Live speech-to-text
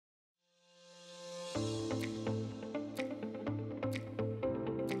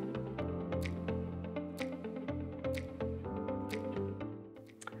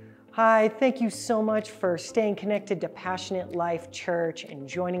Hi, thank you so much for staying connected to Passionate Life Church and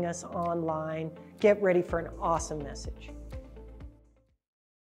joining us online. Get ready for an awesome message.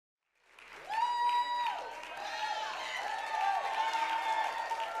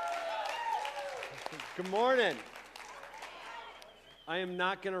 Good morning. I am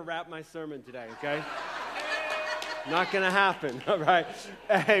not going to wrap my sermon today, okay? Not going to happen, all right?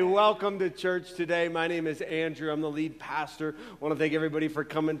 Hey, welcome to church today. My name is Andrew. I'm the lead pastor. I want to thank everybody for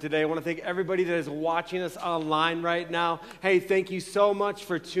coming today. I want to thank everybody that is watching us online right now. Hey, thank you so much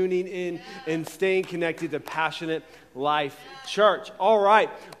for tuning in and staying connected to Passionate Life Church. All right,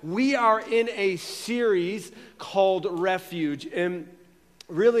 we are in a series called Refuge, and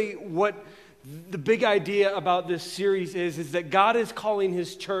really what the big idea about this series is that God is calling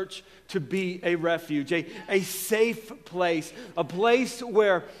His church to be a refuge, a safe place, a place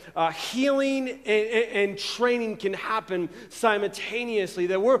where healing and training can happen simultaneously,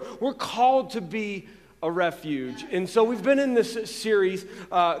 that we're called to be a refuge. And so we've been in this series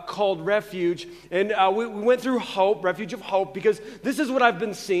called Refuge, and we went through hope, refuge of hope, because this is what I've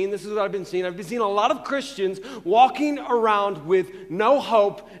been seeing. I've been seeing a lot of Christians walking around with no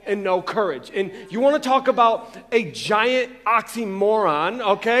hope and no courage. And you want to talk about a giant oxymoron,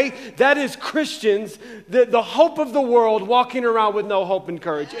 okay? That is Christians, the hope of the world, walking around with no hope and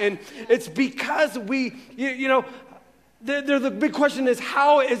courage. And it's because the big question is,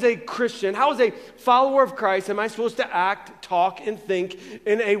 how is a Christian, how is a follower of Christ, am I supposed to act, talk, and think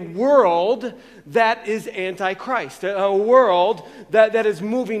in a world that is anti-Christ, a world that is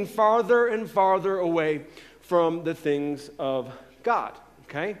moving farther and farther away from the things of God,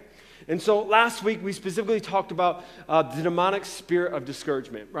 okay? And so last week, we specifically talked about the demonic spirit of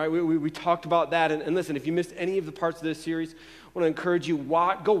discouragement, right? We talked about that, and listen, if you missed any of the parts of this series, I want to encourage you,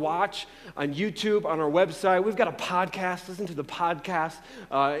 go watch on YouTube, on our website. We've got a podcast. Listen to the podcast.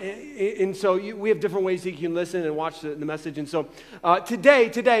 And so we have different ways that you can listen and watch the message. And so today,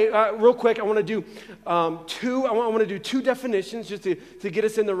 real quick, I want to do two definitions just to get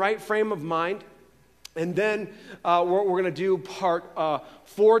us in the right frame of mind. And then we're going to do part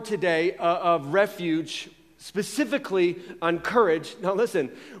 4 today of Refuge, specifically on courage. Now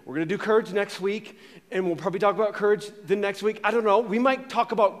listen, we're going to do courage next week, and we'll probably talk about courage the next week. I don't know. We might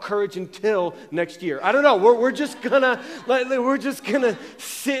talk about courage until next year. I don't know. We're just gonna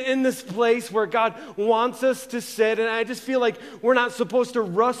sit in this place where God wants us to sit, and I just feel like we're not supposed to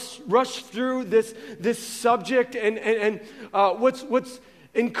rush through this subject. And what's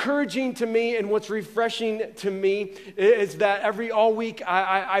encouraging to me and what's refreshing to me is that all week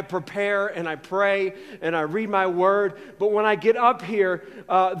I prepare and I pray and I read my word. But when I get up here,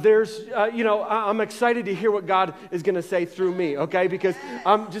 I'm excited to hear what God is going to say through me, okay? Because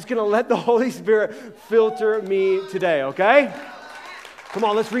I'm just going to let the Holy Spirit filter me today, okay? Come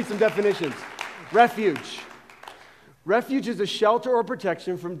on, let's read some definitions. Refuge. Refuge is a shelter or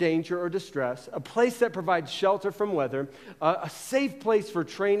protection from danger or distress, a place that provides shelter from weather, a safe place for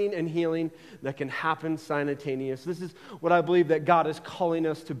training and healing that can happen simultaneously. This is what I believe that God is calling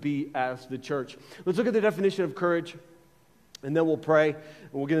us to be as the church. Let's look at the definition of courage, and then we'll pray,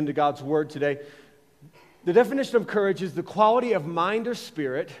 and we'll get into God's word today. The definition of courage is the quality of mind or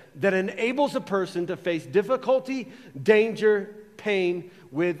spirit that enables a person to face difficulty, danger, pain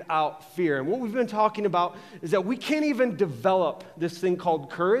without fear. And what we've been talking about is that we can't even develop this thing called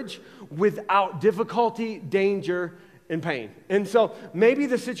courage without difficulty, danger, and pain. And so maybe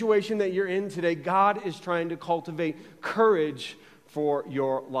the situation that you're in today, God is trying to cultivate courage for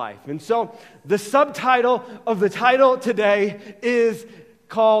your life. And so the subtitle of the title today is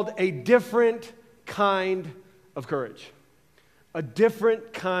called A Different Kind of Courage. A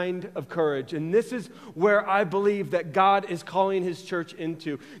different kind of courage. And this is where I believe that God is calling His church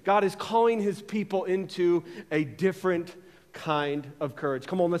into. God is calling His people into a different kind of courage.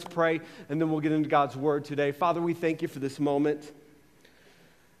 Come on, let's pray, and then we'll get into God's word today. Father, we thank you for this moment.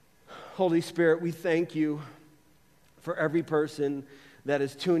 Holy Spirit, we thank you for every person that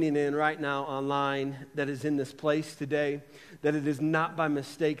is tuning in right now online, that is in this place today, that it is not by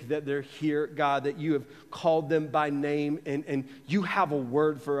mistake that they're here, God, that you have called them by name, and you have a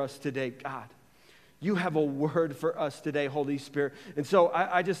word for us today, God. You have a word for us today, Holy Spirit. And so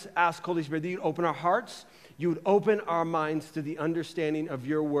I just ask, Holy Spirit, that you'd open our hearts, you would open our minds to the understanding of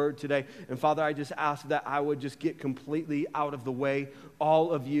your word today. And Father, I just ask that I would just get completely out of the way,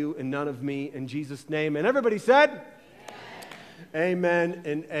 all of you and none of me, in Jesus' name. And everybody said, Amen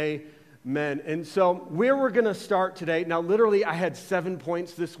and Men. And so where we're going to start today, now literally I had 7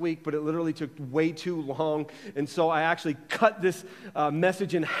 points this week, but it literally took way too long. And so I actually cut this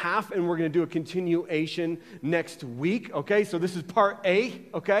message in half, and we're going to do a continuation next week, okay? So this is part A,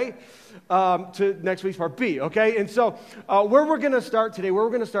 okay? To next week's part B, okay? And so where we're going to start today, we're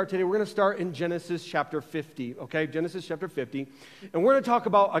going to start in Genesis chapter 50, okay? Genesis chapter 50. And we're going to talk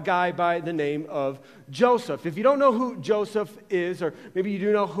about a guy by the name of Joseph. If you don't know who Joseph is, or maybe you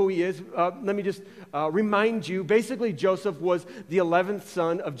do know who he is, let me just remind you. Basically, Joseph was the 11th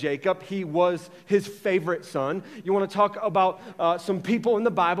son of Jacob. He was his favorite son. You want to talk about some people in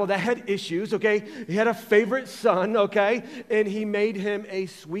the Bible that had issues, okay? He had a favorite son, okay? And he made him a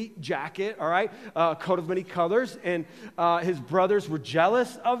sweet jacket, all right? A coat of many colors. And his brothers were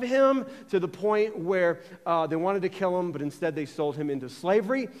jealous of him to the point where they wanted to kill him, but instead they sold him into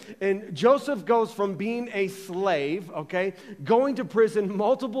slavery. And Joseph goes from being a slave, okay, going to prison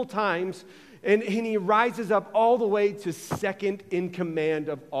multiple times, and he rises up all the way to second in command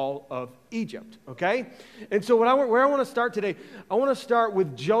of all of Egypt, okay? And so where I want to start today, I want to start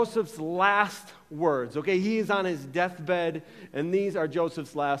with Joseph's last words, okay? He is on his deathbed, and these are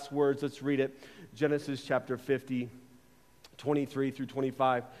Joseph's last words. Let's read it. Genesis chapter 50, 23 through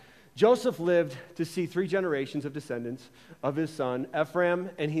 25. Joseph lived to see 3 generations of descendants of his son Ephraim,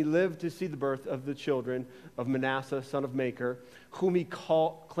 and he lived to see the birth of the children of Manasseh, son of Machir, whom he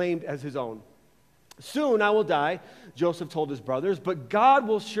claimed as his own. Soon I will die, Joseph told his brothers, but God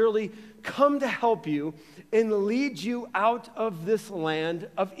will surely come to help you and lead you out of this land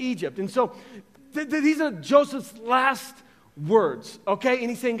of Egypt. And so these are Joseph's last words, okay? And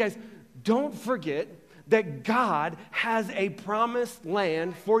he's saying, guys, don't forget that God has a promised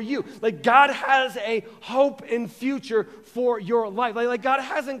land for you. Like, God has a hope and future for your life. Like God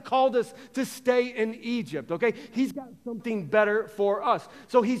hasn't called us to stay in Egypt, okay? He's got something better for us.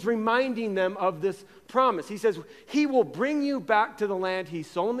 So he's reminding them of this promise. He says, he will bring you back to the land he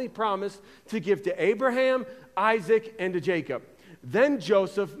solemnly promised to give to Abraham, Isaac, and to Jacob. Then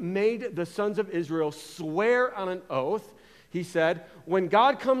Joseph made the sons of Israel swear on an oath. He said, when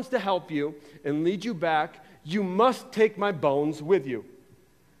God comes to help you and lead you back, you must take my bones with you.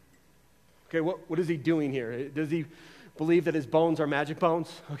 Okay, what is he doing here? Does he believe that his bones are magic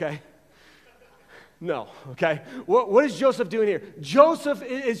bones? Okay. No, okay. What is Joseph doing here? Joseph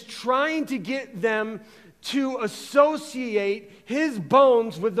is trying to get them to associate his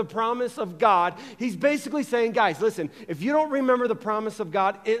bones with the promise of God. He's basically saying, guys, listen, if you don't remember the promise of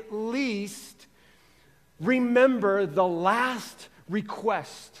God, at least remember the last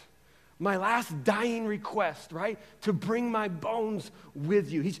request, my last dying request, right? To bring my bones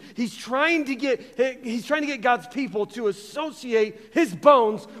with you. He's trying to get God's people to associate his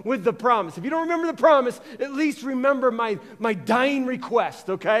bones with the promise. If you don't remember the promise, at least remember my dying request,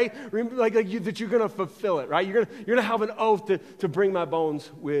 okay? That you're going to fulfill it, right? You're going to have an oath to bring my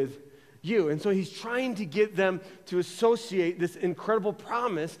bones with you. And so he's trying to get them to associate this incredible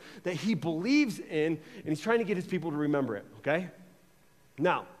promise that he believes in, and he's trying to get his people to remember it, okay?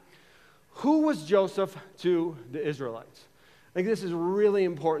 Now, who was Joseph to the Israelites? I think this is really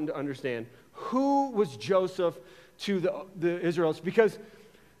important to understand. Who was Joseph to the Israelites? Because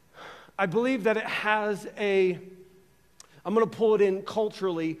I believe that it has I'm going to pull it in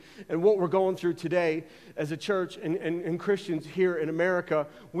culturally and what we're going through today as a church and Christians here in America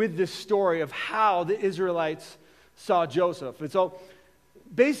with this story of how the Israelites saw Joseph. And so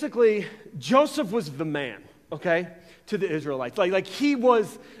basically, Joseph was the man, okay, to the Israelites. Like he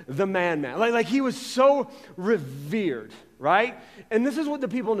was the man. Like he was so revered, right? And this is what the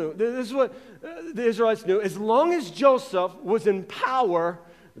people knew. This is what the Israelites knew. As long as Joseph was in power,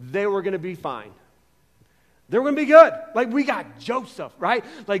 they were going to be fine. They were going to be good. Like, we got Joseph, right?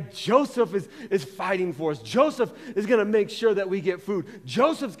 Like, Joseph is fighting for us. Joseph is going to make sure that we get food.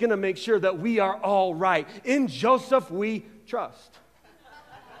 Joseph's going to make sure that we are all right. In Joseph, we trust.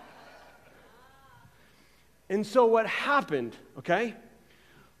 And so what happened, okay?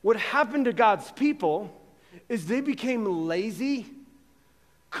 What happened to God's people is they became lazy,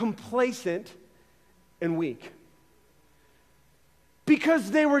 complacent, and weak.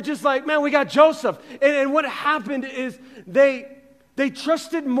 Because they were just like, man, we got Joseph. And what happened is they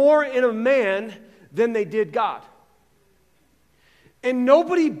trusted more in a man than they did God. And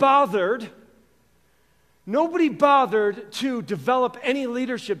nobody bothered to develop any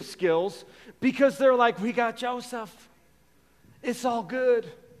leadership skills because they're like, we got Joseph. It's all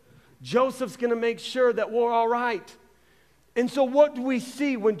good. Joseph's going to make sure that we're all right. And so what do we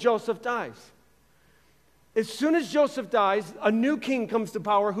see when Joseph dies? As soon as Joseph dies, a new king comes to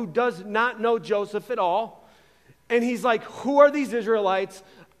power who does not know Joseph at all. And he's like, who are these Israelites?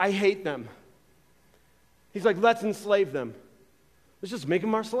 I hate them. He's like, let's enslave them. Let's just make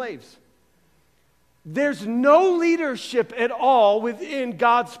them our slaves. There's no leadership at all within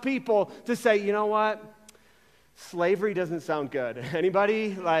God's people to say, you know what? Slavery doesn't sound good.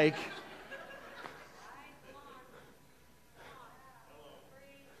 Anybody? Like,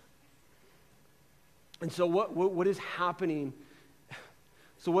 and so what is happening?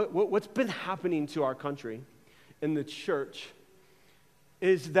 So what's been happening to our country in the church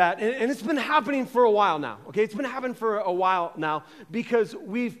is that, and it's been happening for a while now, okay? It's been happening for a while now because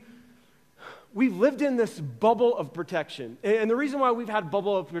we've lived in this bubble of protection. And the reason why we've had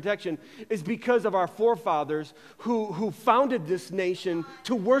bubble of protection is because of our forefathers who founded this nation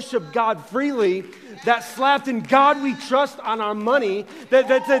to worship God freely, that slapped in God we trust on our money, that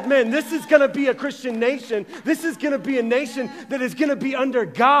said, man, this is going to be a Christian nation. This is going to be a nation that is going to be under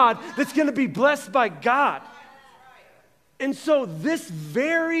God, that's going to be blessed by God. And so this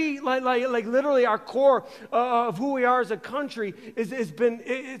very, like literally our core of who we are as a country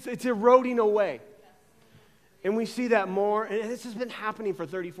it's eroding away. And we see that more, and this has been happening for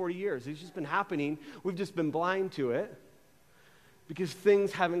 30, 40 years. It's just been happening. We've just been blind to it because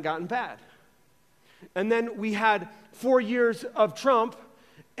things haven't gotten bad. And then we had 4 years of Trump,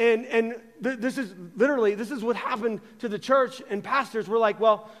 and this is what happened to the church, and pastors were like,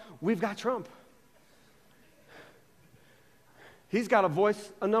 well, we've got Trump. He's got a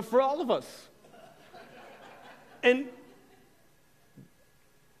voice enough for all of us. And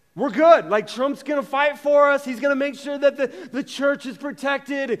we're good. Like, Trump's going to fight for us. He's going to make sure that the church is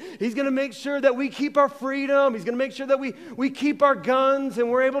protected. He's going to make sure that we keep our freedom. He's going to make sure that we keep our guns and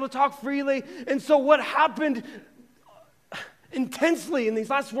we're able to talk freely. And so what happened intensely in these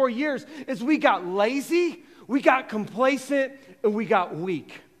last 4 years is we got lazy, we got complacent, and we got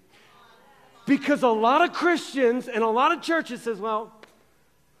weak. Because a lot of Christians and a lot of churches says, well,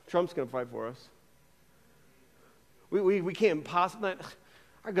 Trump's going to fight for us. We can't possibly,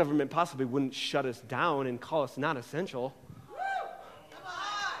 our government possibly wouldn't shut us down and call us not essential.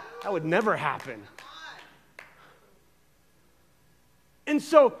 That would never happen. And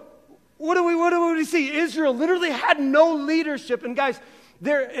so, what do we see? Israel literally had no leadership. And guys,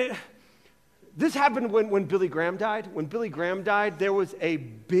 this happened when Billy Graham died. When Billy Graham died, there was a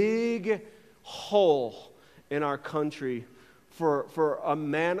big hole in our country for a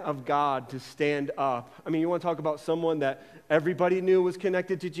man of God to stand up. I mean, you want to talk about someone that everybody knew was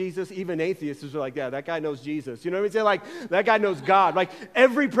connected to Jesus? Even atheists were like, yeah, that guy knows Jesus. You know what I mean? Say, like, that guy knows God. Like,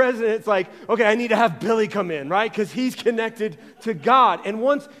 every president's like, okay, I need to have Billy come in, right? Because he's connected to God. And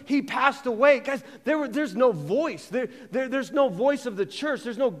once he passed away, guys, there's no voice. There's no voice of the church.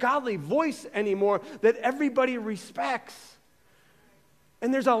 There's no godly voice anymore that everybody respects.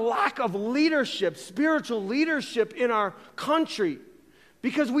 And there's a lack of leadership, spiritual leadership in our country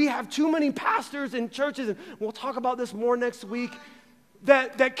because we have too many pastors and churches, and we'll talk about this more next week,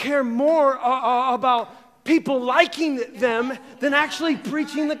 that care more about people liking them than actually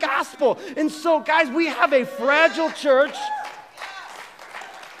preaching the gospel. And so, guys, we have a fragile church.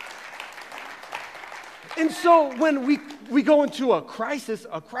 And so when we go into a crisis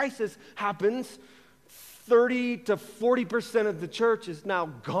happens, 30 to 40% of the church is now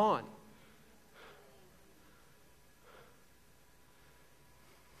gone.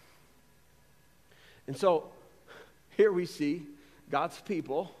 And so here we see God's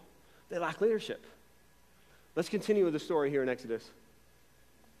people, they lack leadership. Let's continue with the story here in Exodus.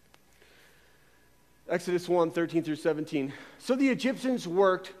 Exodus 1, 13 through 17. So the Egyptians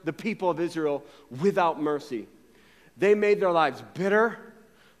worked the people of Israel without mercy. They made their lives bitter,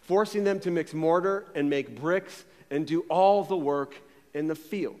 forcing them to mix mortar and make bricks and do all the work in the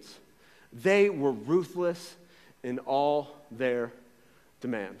fields. They were ruthless in all their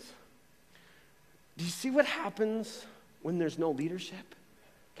demands. Do you see what happens when there's no leadership?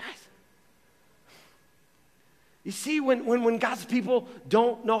 Guys, you see when God's people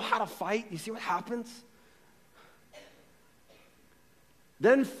don't know how to fight, you see what happens?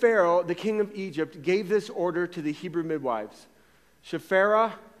 Then Pharaoh, the king of Egypt, gave this order to the Hebrew midwives,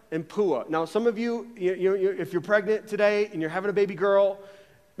 Shiphrah and Puah. Now, some of you, if you're pregnant today and you're having a baby girl,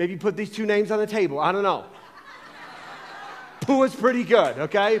 maybe put these two names on the table. I don't know. Puah's pretty good,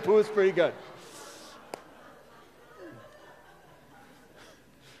 okay? Puah's pretty good.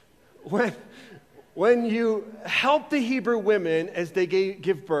 When you help the Hebrew women as they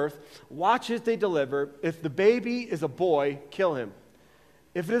give birth, watch as they deliver. If the baby is a boy, kill him.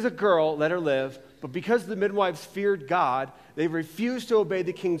 If it is a girl, let her live. But because the midwives feared God, they refused to obey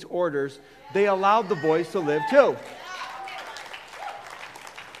the king's orders. They allowed the boys to live too.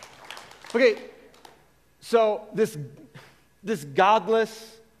 Okay, so this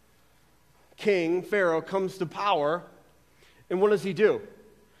godless king, Pharaoh, comes to power, and what does he do?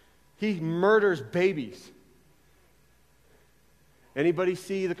 He murders babies. Anybody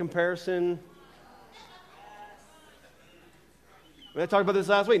see the comparison? I talked about this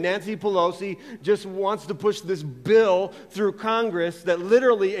last week. Nancy Pelosi just wants to push this bill through Congress that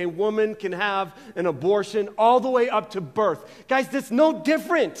literally a woman can have an abortion all the way up to birth. Guys, that's no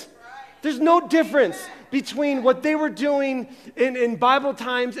different. There's no difference between what they were doing in Bible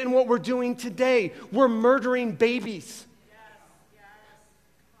times and what we're doing today. We're murdering babies.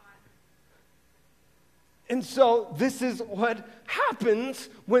 And so this is what happens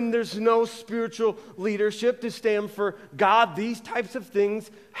when there's no spiritual leadership to stand for God. These types of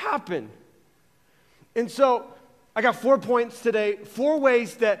things happen. And so I got 4 points today, 4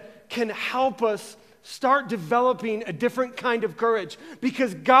 ways that can help us start developing a different kind of courage,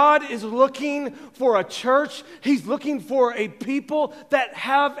 because God is looking for a church. He's looking for a people that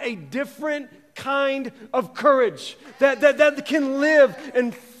have a different kind of courage, that can live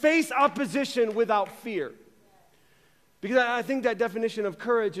and face opposition without fear. Because I think that definition of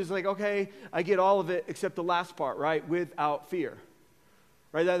courage is like, okay, I get all of it except the last part, right? Without fear.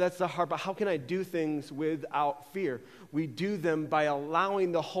 Right? That's the hard part. How can I do things without fear? We do them by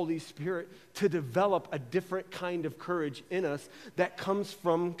allowing the Holy Spirit to develop a different kind of courage in us that comes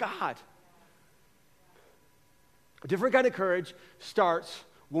from God. A different kind of courage starts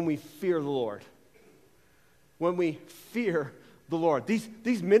when we fear the Lord. When we fear the Lord.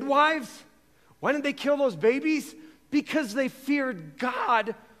 These midwives, why didn't they kill those babies? Because they feared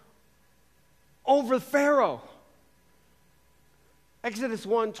God over Pharaoh. Exodus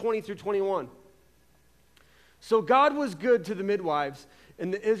 1, 20 through 21. So God was good to the midwives,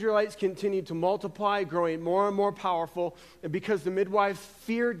 and the Israelites continued to multiply, growing more and more powerful. And because the midwives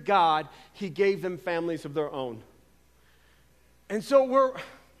feared God, he gave them families of their own. And so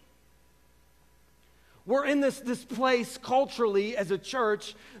we're in this place culturally as a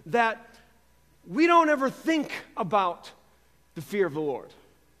church that we don't ever think about the fear of the Lord.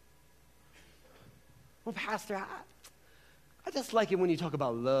 Well, Pastor, I just like it when you talk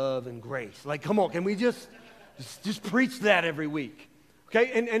about love and grace. Like, come on, can we just preach that every week?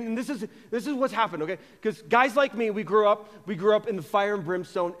 Okay, and this is what's happened, okay? Because guys like me, we grew up in the fire and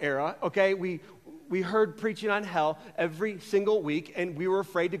brimstone era, okay? We heard preaching on hell every single week, and we were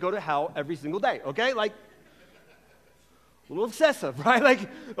afraid to go to hell every single day, okay? Like, a little excessive, right? Like,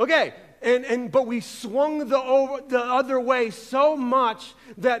 okay. But we swung the other way so much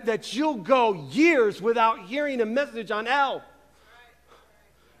that you'll go years without hearing a message on hell.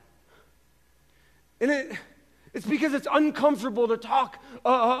 And it's because it's uncomfortable to talk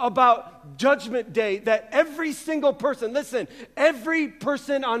about Judgment Day, that every single person, listen, every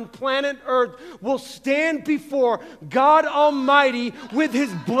person on planet Earth will stand before God Almighty with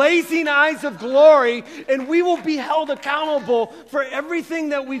his blazing eyes of glory, and we will be held accountable for everything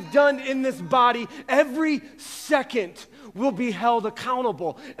that we've done in this body. Every second will be held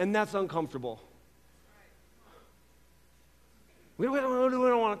accountable, and that's uncomfortable. We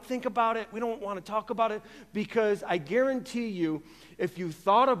don't want to think about it. We don't want to talk about it, because I guarantee you, if you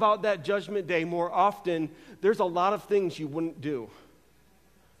thought about that judgment day more often, there's a lot of things you wouldn't do.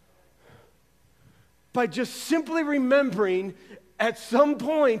 By just simply remembering at some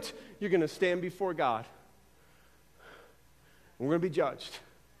point you're going to stand before God. We're going to be judged.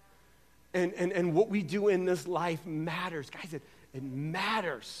 And what we do in this life matters. Guys, it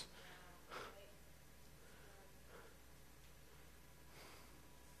matters.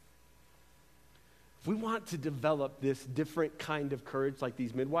 If we want to develop this different kind of courage like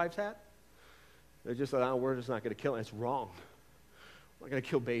these midwives had, they're just like, we're just not going to kill it. It's wrong. We're not going to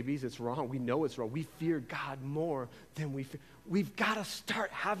kill babies. It's wrong. We know it's wrong. We fear God more than we fear. We've got to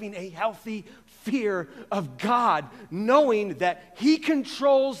start having a healthy fear of God, knowing that he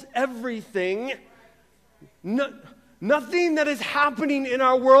controls everything. Nothing that is happening in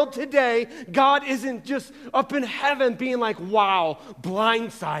our world today, God isn't just up in heaven being like, wow,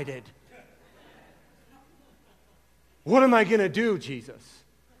 blindsided. What am I going to do, Jesus?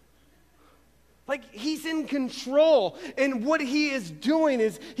 Like, he's in control. And what he is doing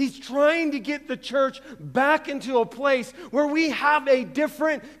is he's trying to get the church back into a place where we have a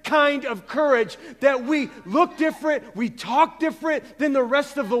different kind of courage, that we look different, we talk different than the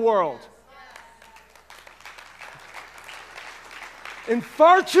rest of the world. And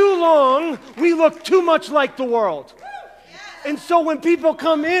far too long, we look too much like the world. And so when people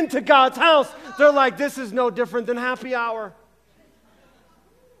come into God's house, they're like, this is no different than happy hour.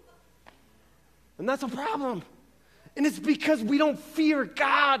 And that's a problem. And it's because we don't fear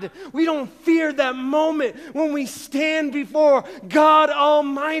God. We don't fear that moment when we stand before God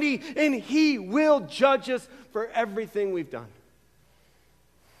Almighty and He will judge us for everything we've done.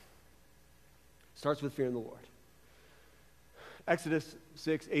 Starts with fearing the Lord. Exodus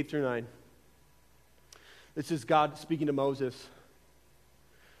 6, 8 through 9. This is God speaking to Moses.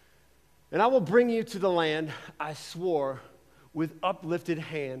 And I will bring you to the land I swore with uplifted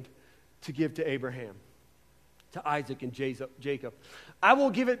hand to give to Abraham, to Isaac and Jacob. I will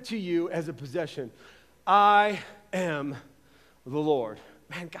give it to you as a possession. I am the Lord.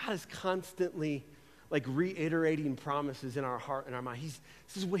 Man, God is constantly reiterating promises in our heart and our mind.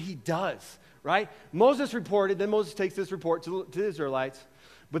 This is what He does, right? Moses reported, then Moses takes this report to the Israelites,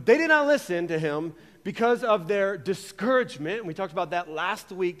 but they did not listen to him because of their discouragement. And we talked about that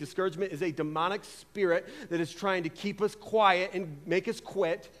last week. Discouragement is a demonic spirit that is trying to keep us quiet and make us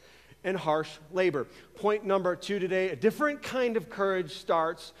quit in harsh labor. Point number 2 today, a different kind of courage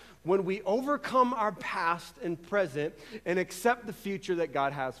starts when we overcome our past and present and accept the future that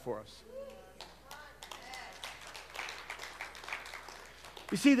God has for us.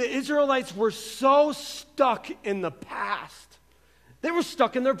 You see, the Israelites were so stuck in the past. They were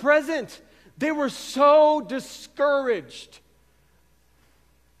stuck in their present. They were so discouraged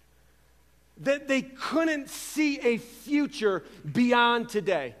that they couldn't see a future beyond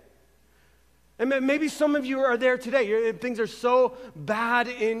today. And maybe some of you are there today. Things are so bad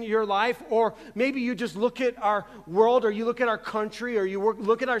in your life, or maybe you just look at our world, or you look at our country, or you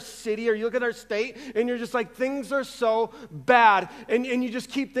look at our city, or you look at our state, and you're just like, things are so bad. And you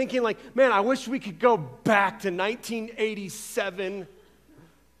just keep thinking like, man, I wish we could go back to 1987.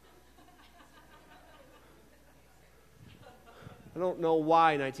 I don't know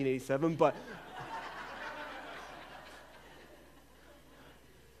why 1987, but...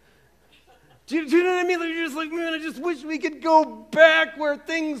 Do you know what I mean? You're just like, man, I just wish we could go back where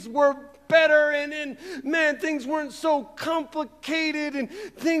things were better and man, things weren't so complicated and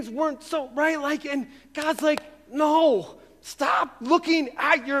things weren't so, right? And God's like, no, stop looking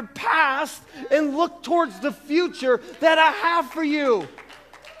at your past and look towards the future that I have for you.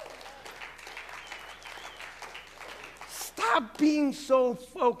 Stop being so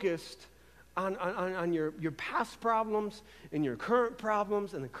focused on your past problems and your current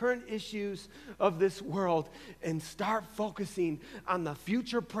problems and the current issues of this world and start focusing on the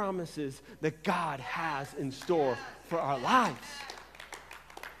future promises that God has in store for our lives.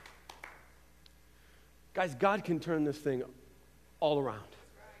 Guys, God can turn this thing all around.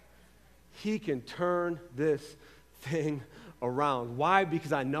 He can turn this thing around. Why?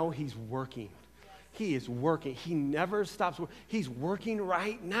 Because I know He's working. He is working. He never stops working. He's working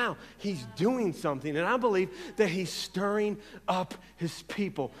right now. He's doing something. And I believe that He's stirring up His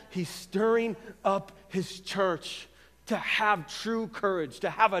people. He's stirring up His church to have true courage, to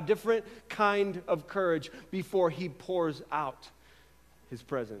have a different kind of courage before He pours out His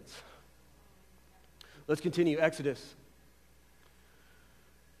presence. Let's continue. Exodus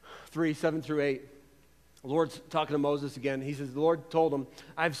 3, 7 through 8. The Lord's talking to Moses again. He says, the Lord told him,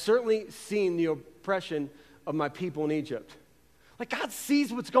 I've certainly seen the oppression of my people in Egypt. Like, God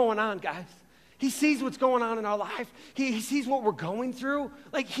sees what's going on, guys. He sees what's going on in our life. He sees what we're going through.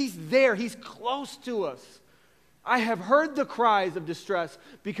 Like, He's there. He's close to us. I have heard the cries of distress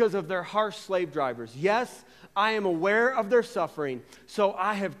because of their harsh slave drivers. Yes, I am aware of their suffering, so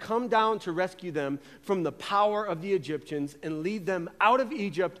I have come down to rescue them from the power of the Egyptians and lead them out of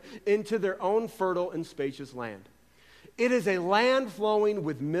Egypt into their own fertile and spacious land. It is a land flowing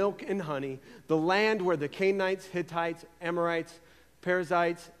with milk and honey, the land where the Canaanites, Hittites, Amorites,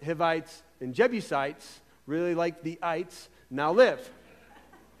 Perizzites, Hivites, and Jebusites, really like the ites, now live.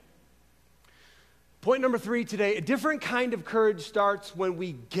 Point number 3 today, a different kind of courage starts when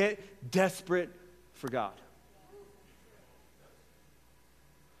we get desperate for God.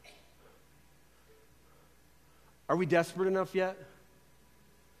 Are we desperate enough yet?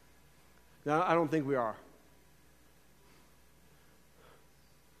 No, I don't think we are.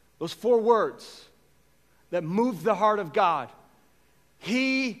 Those 4 words that moved the heart of God.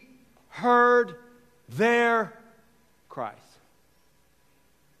 He heard their cries.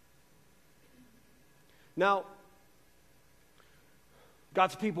 Now,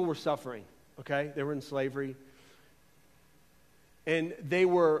 God's people were suffering, okay? They were in slavery. And they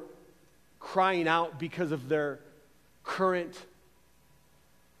were crying out because of their current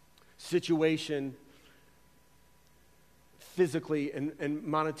situation physically and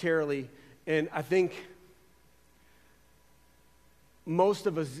monetarily. And I think most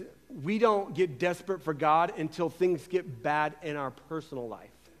of us, we don't get desperate for God until things get bad in our personal life.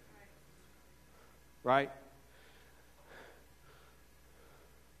 Right?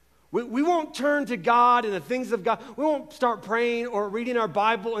 We won't turn to God and the things of God. We won't start praying or reading our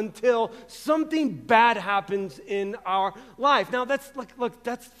Bible until something bad happens in our life. Now, look,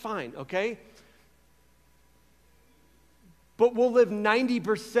 that's fine, okay? But we'll live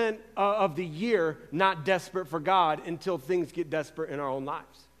 90% of the year not desperate for God until things get desperate in our own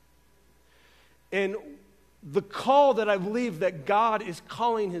lives. And the call that I believe that God is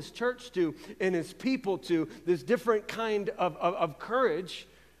calling his church to and his people to, this different kind of courage,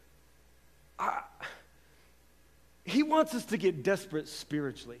 he wants us to get desperate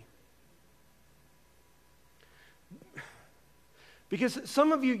spiritually. Because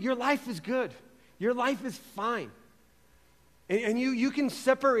some of you, your life is good. Your life is fine. And you can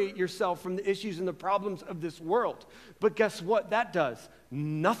separate yourself from the issues and the problems of this world. But guess what that does?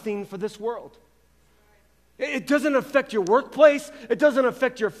 Nothing for this world. It doesn't affect your workplace. It doesn't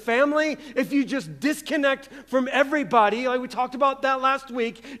affect your family. If you just disconnect from everybody, like we talked about that last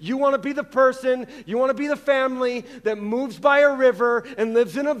week, you want to be the person, you want to be the family that moves by a river and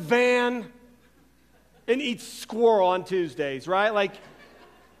lives in a van and eats squirrel on Tuesdays, right? Like,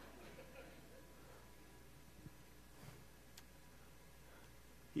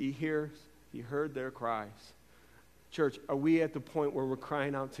 he heard their cries. Church, are we at the point where we're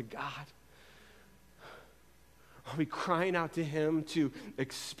crying out to God? Are we crying out to him to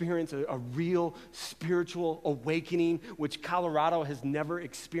experience a real spiritual awakening, which Colorado has never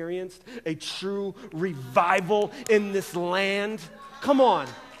experienced? A true revival in this land? Come on.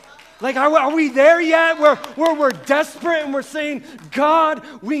 Like, are we there yet where we're desperate and we're saying, God,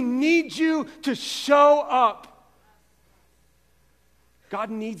 we need you to show up. God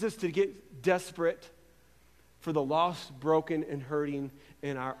needs us to get desperate for the lost, broken, and hurting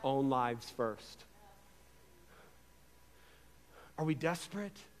in our own lives first. Are we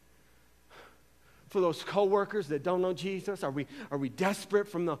desperate for those coworkers that don't know Jesus? Are we desperate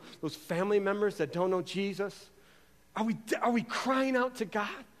from those family members that don't know Jesus? Are we crying out to God?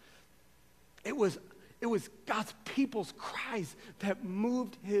 It was God's people's cries that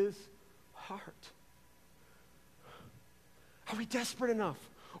moved his heart. Are we desperate enough?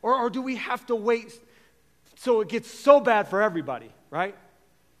 Or do we have to wait so it gets so bad for everybody, right?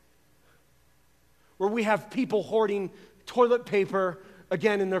 Where we have people hoarding toilet paper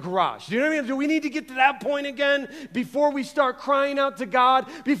again in their garage. Do you know what I mean? Do we need to get to that point again before we start crying out to God,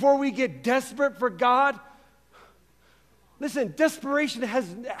 before we get desperate for God? Listen, desperation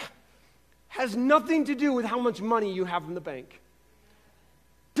has nothing to do with how much money you have in the bank.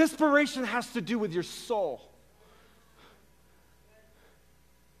 Desperation has to do with your soul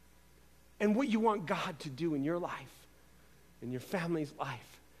and what you want God to do in your life, in your family's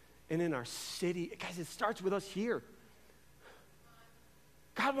life, and in our city. Guys, it starts with us here.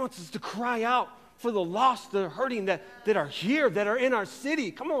 God wants us to cry out for the lost, the hurting that are here, that are in our city.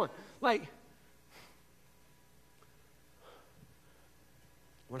 Come on. Like,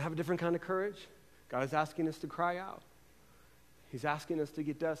 want to have a different kind of courage? God is asking us to cry out. He's asking us to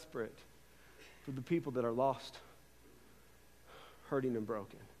get desperate for the people that are lost, hurting, and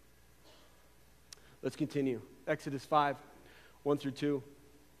broken. Let's continue. Exodus 5, 1 through 2.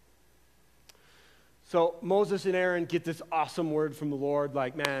 So Moses and Aaron get this awesome word from the Lord,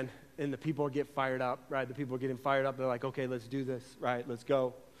 like, man, and the people get fired up, right? The people are getting fired up. They're like, okay, let's do this, right? Let's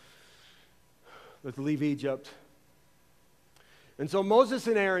go. Let's leave Egypt. And so Moses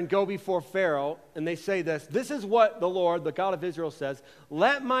and Aaron go before Pharaoh, and they say this. This is what the Lord, the God of Israel, says.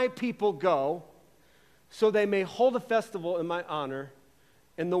 Let my people go so they may hold a festival in my honor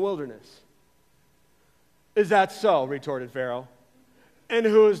in the wilderness. Is that so? Retorted Pharaoh. And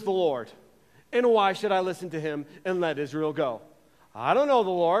who is the Lord? And why should I listen to him and let Israel go? I don't know the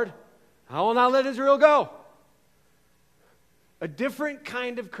Lord. I will not let Israel go. A different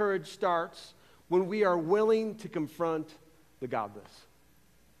kind of courage starts when we are willing to confront the godless.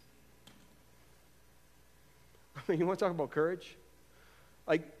 I mean, you want to talk about courage?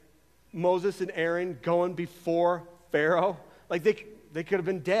 Like Moses and Aaron going before Pharaoh. Like they could have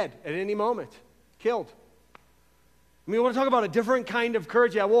been dead at any moment, killed. I mean, we want to talk about a different kind of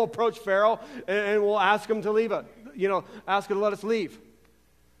courage. Yeah, we'll approach Pharaoh and we'll ask him to leave us. Ask him to let us leave.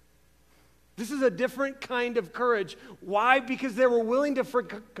 This is a different kind of courage. Why? Because they were willing to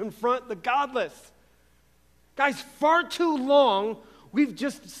confront the godless. Guys, far too long, we've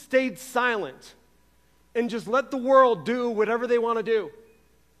just stayed silent and just let the world do whatever they want to do.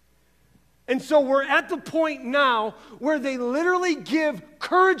 And so we're at the point now where they literally give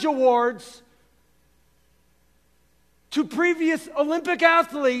courage awards to previous Olympic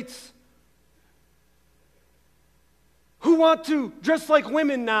athletes who want to dress like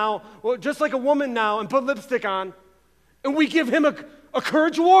women now, or dress like a woman now and put lipstick on, and we give him a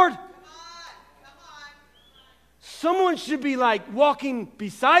courage award. Someone should be like walking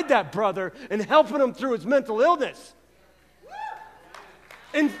beside that brother and helping him through his mental illness.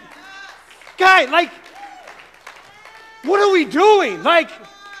 And guy, like, what are we doing? Like,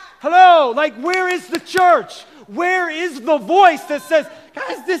 hello, like, where is the church? Where is the voice that says,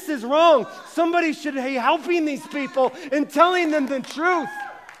 guys, this is wrong? Somebody should be helping these people and telling them the truth.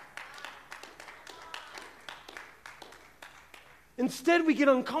 Instead, we get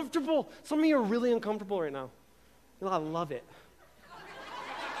uncomfortable. Some of you are really uncomfortable right now. I love it.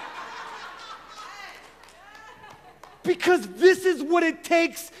 Because this is what it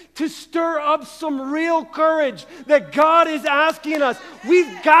takes to stir up some real courage that God is asking us.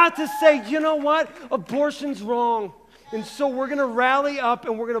 We've got to say, you know what? Abortion's wrong. And so we're going to rally up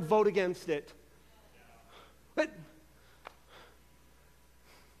and we're going to vote against it. But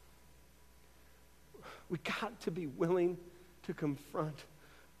we got to be willing to confront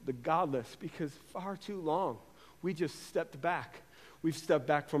the godless, because far too long we just stepped back. We've stepped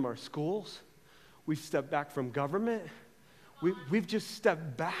back from our schools. We've stepped back from government. We've just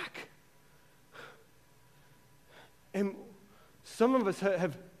stepped back. And some of us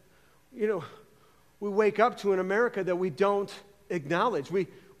have, we wake up to an America that we don't acknowledge.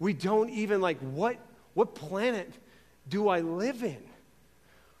 We don't even like, what planet do I live in?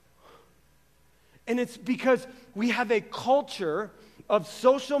 And it's because we have a culture of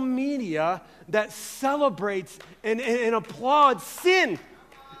social media that celebrates and applauds sin.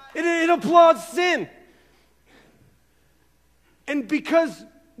 It applauds sin. And because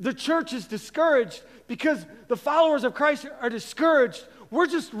the church is discouraged, because the followers of Christ are discouraged, we're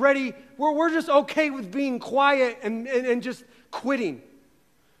just ready, we're just okay with being quiet and just quitting.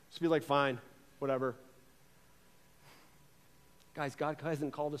 Just be like, fine, whatever. Guys, God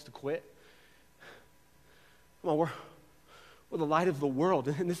hasn't called us to quit. Come on, we're the light of the world.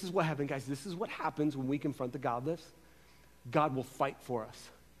 And this is what happened, guys. This is what happens when we confront the godless. God will fight for us.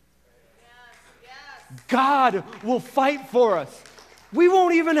 Yes. God will fight for us. We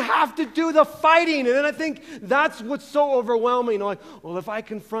won't even have to do the fighting. And then I think that's what's so overwhelming. Like, well, if I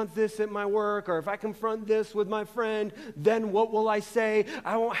confront this at my work, or if I confront this with my friend, then what will I say?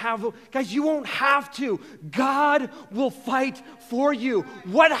 I won't have... Guys, you won't have to. God will fight for you.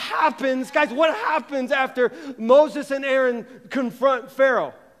 What happens, guys, what happens after Moses and Aaron confront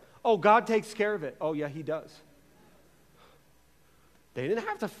Pharaoh? Oh, God takes care of it. Oh, yeah, he does. They didn't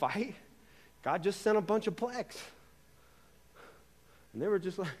have to fight. God just sent a bunch of plagues. And they were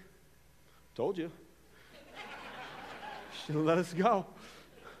just like, told you. Should have let us go.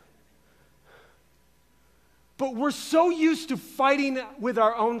 But we're so used to fighting with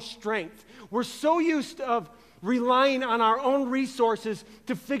our own strength. We're so used to relying on our own resources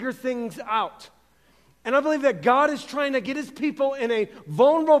to figure things out. And I believe that God is trying to get his people in a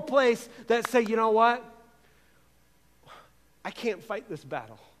vulnerable place that say, you know what? I can't fight this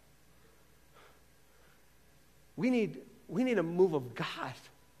battle. We need a move of God.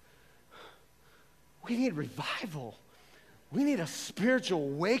 We need revival. We need a spiritual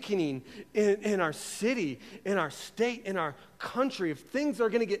awakening in our city, in our state, in our country. If things are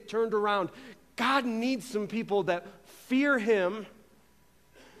going to get turned around, God needs some people that fear him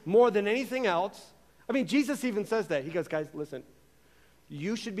more than anything else. I mean, Jesus even says that. He goes, guys, listen,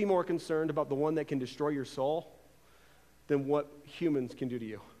 you should be more concerned about the one that can destroy your soul than what humans can do to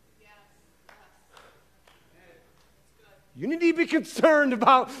you. You need to be concerned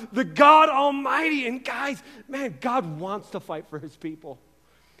about the God Almighty. And guys, man, God wants to fight for his people.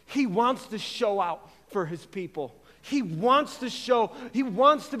 He wants to show out for his people. He wants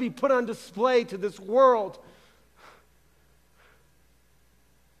to be put on display to this world.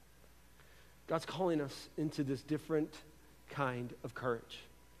 God's calling us into this different kind of courage.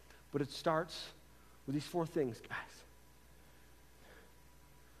 But it starts with these 4 things, guys.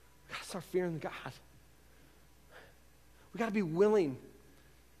 We gotta start fearing God. We got to be willing.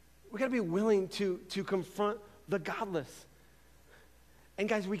 We got to be willing to confront the godless. And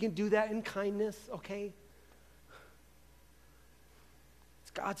guys, we can do that in kindness, okay?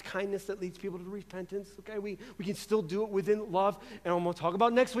 It's God's kindness that leads people to repentance, okay? We can still do it within love. And I'm going to talk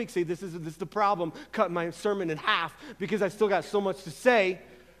about next week. See, this is the problem, cutting my sermon in half because I still got so much to say.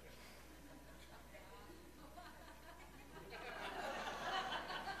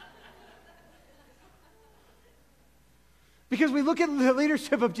 Because we look at the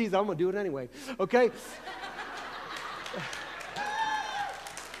leadership of Jesus. I'm going to do it anyway, okay?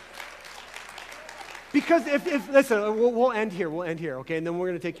 Because listen, we'll end here, okay? And then we're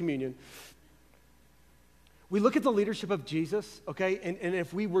going to take communion. We look at the leadership of Jesus, okay? And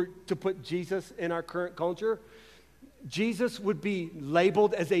if we were to put Jesus in our current culture, Jesus would be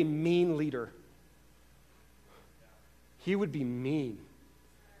labeled as a mean leader. He would be mean.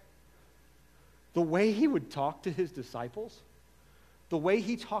 The way he would talk to his disciples, the way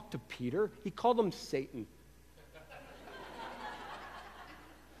he talked to Peter, he called him Satan.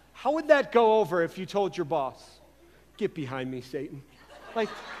 How would that go over if you told your boss, "Get behind me, Satan"?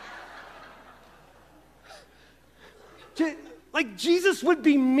 Like Jesus would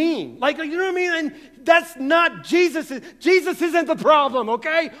be mean. Like, you know what I mean? And that's not Jesus. Jesus isn't the problem,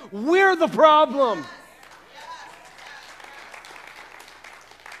 okay? We're the problem.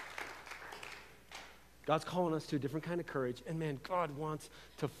 God's calling us to a different kind of courage. And man, God wants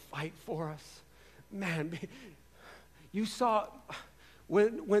to fight for us. Man, you saw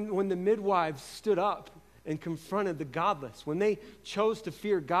when the midwives stood up and confronted the godless, when they chose to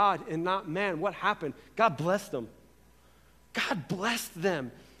fear God and not man, what happened? God blessed them. God blessed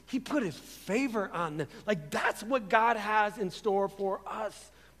them. He put his favor on them. Like, that's what God has in store for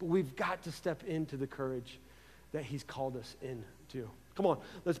us. But we've got to step into the courage that he's called us into. Come on,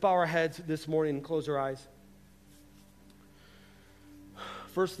 let's bow our heads this morning and close our eyes.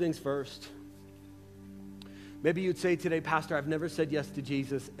 First things first. Maybe you'd say today, "Pastor, I've never said yes to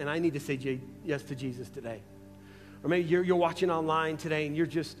Jesus, and I need to say yes to Jesus today." Or maybe you're watching online today, and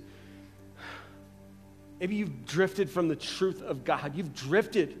maybe you've drifted from the truth of God. You've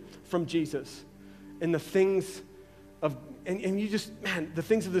drifted from Jesus, and the things of, and you just, man, the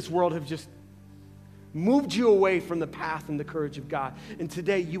things of this world have just moved you away from the path and the courage of God. And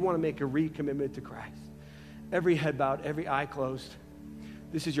today you want to make a recommitment to Christ. Every head bowed, every eye closed.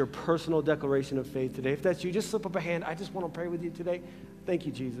 This is your personal declaration of faith today. If that's you, just slip up a hand. I just want to pray with you today. Thank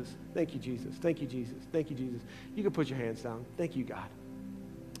you, Jesus. Thank you, Jesus. Thank you, Jesus. Thank you, Jesus. You can put your hands down. Thank you, God.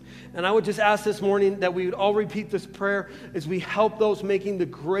 And I would just ask this morning that we would all repeat this prayer as we help those making the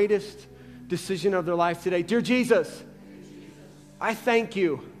greatest decision of their life today. Dear Jesus, I thank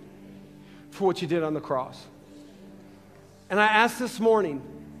you for what you did on the cross. And I ask this morning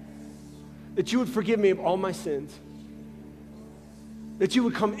that you would forgive me of all my sins, that you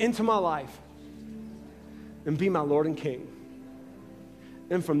would come into my life and be my Lord and King.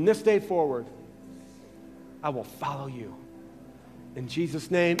 And from this day forward, I will follow you. In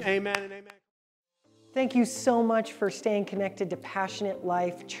Jesus' name, amen and amen. Thank you so much for staying connected to Passionate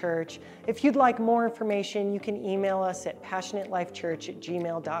Life Church. If you'd like more information, you can email us at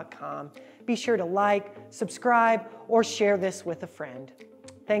passionatelifechurch@gmail.com. Be sure to like, subscribe, or share this with a friend.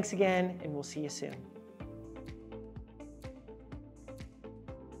 Thanks again, and we'll see you soon.